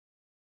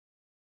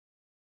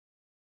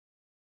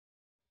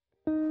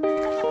Hello,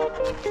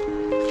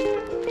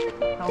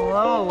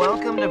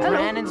 welcome to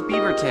Brandon's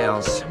Beaver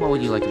Tails. What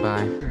would you like to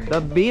buy? The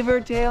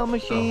Beaver Tail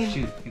machine? Oh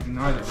shoot,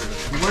 ignore that.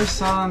 We're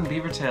selling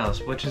Beaver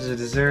Tails, which is a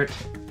dessert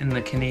in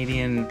the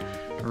Canadian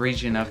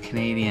region of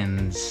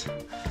Canadians,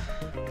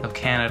 of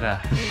Canada.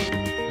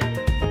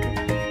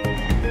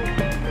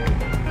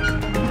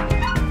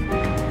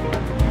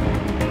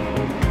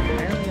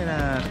 Apparently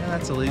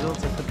that's illegal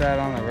to put that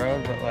on the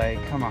road, but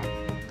like, come on.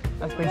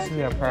 That's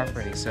basically our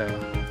property, so.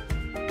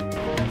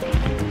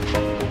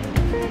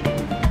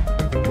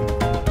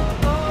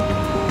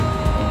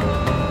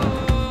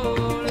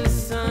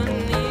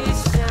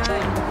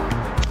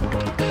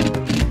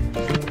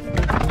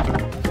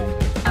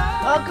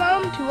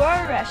 Welcome to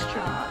our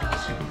restaurant.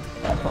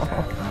 A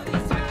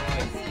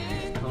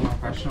little more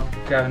professional.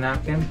 Grab a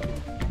napkin,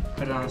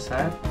 put it on the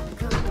side.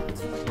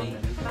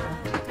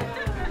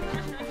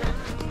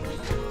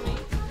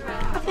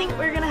 I think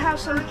we're gonna have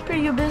some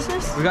pretty good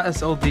business. We got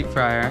this old deep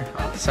fryer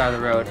off the side of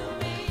the road.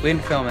 We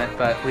didn't film it,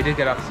 but we did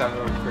get off the side of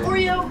the road for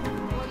free. Oreo.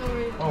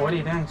 Oh, what are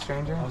you doing,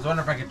 stranger? I was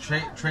wondering if I could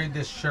trade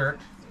this shirt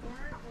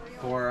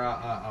for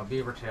a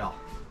beaver tail.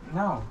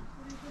 No,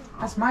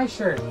 that's my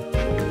shirt.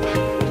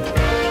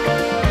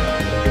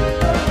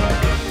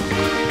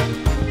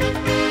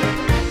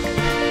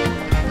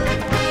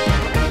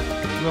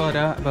 Roll it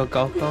out about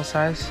golf ball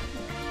size.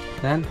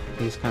 Then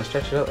you just kind of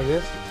stretch it out like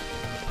this.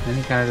 Then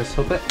you kind of just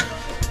flip it.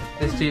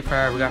 This deep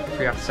fryer we got for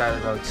free off the side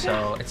of the road,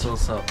 so it's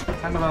also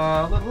kind of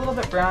a little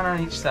bit brown on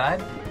each side.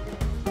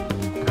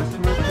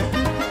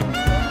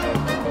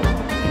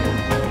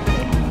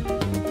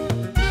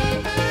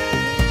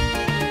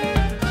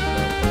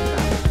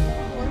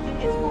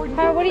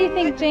 What do you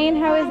think, Jane?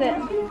 How is it?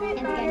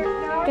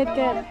 Good,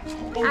 good.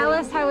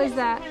 Alice, how is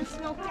that?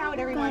 Smoked out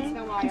every once in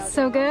a while.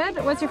 So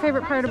good? What's your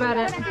favorite part about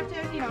it?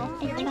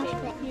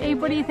 Abe,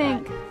 what do you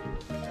think?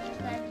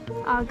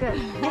 Oh, good.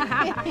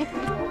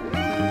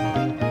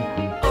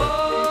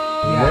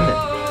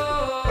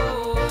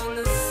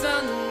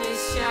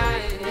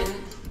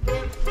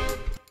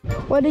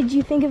 What did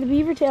you think of the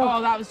beaver tail?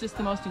 Oh, that was just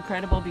the most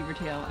incredible beaver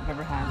tail I've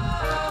ever had.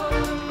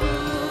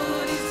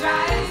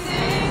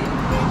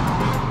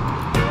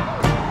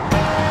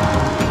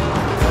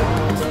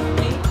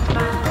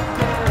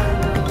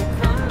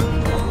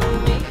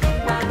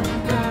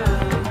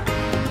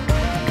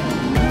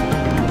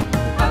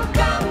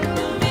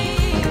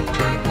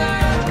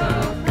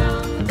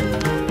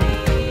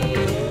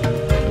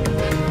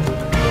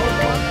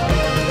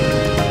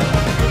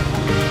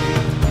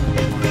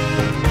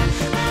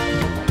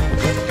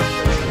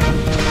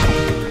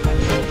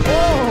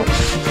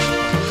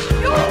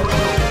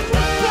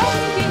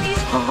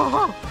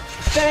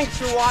 Thanks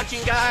for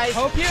watching, guys.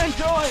 Hope you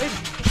enjoyed.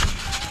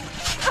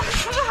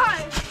 Come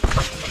on.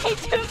 Stay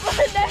tuned for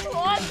the next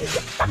one.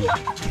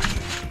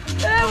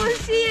 And I will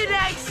see you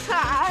next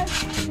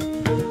time.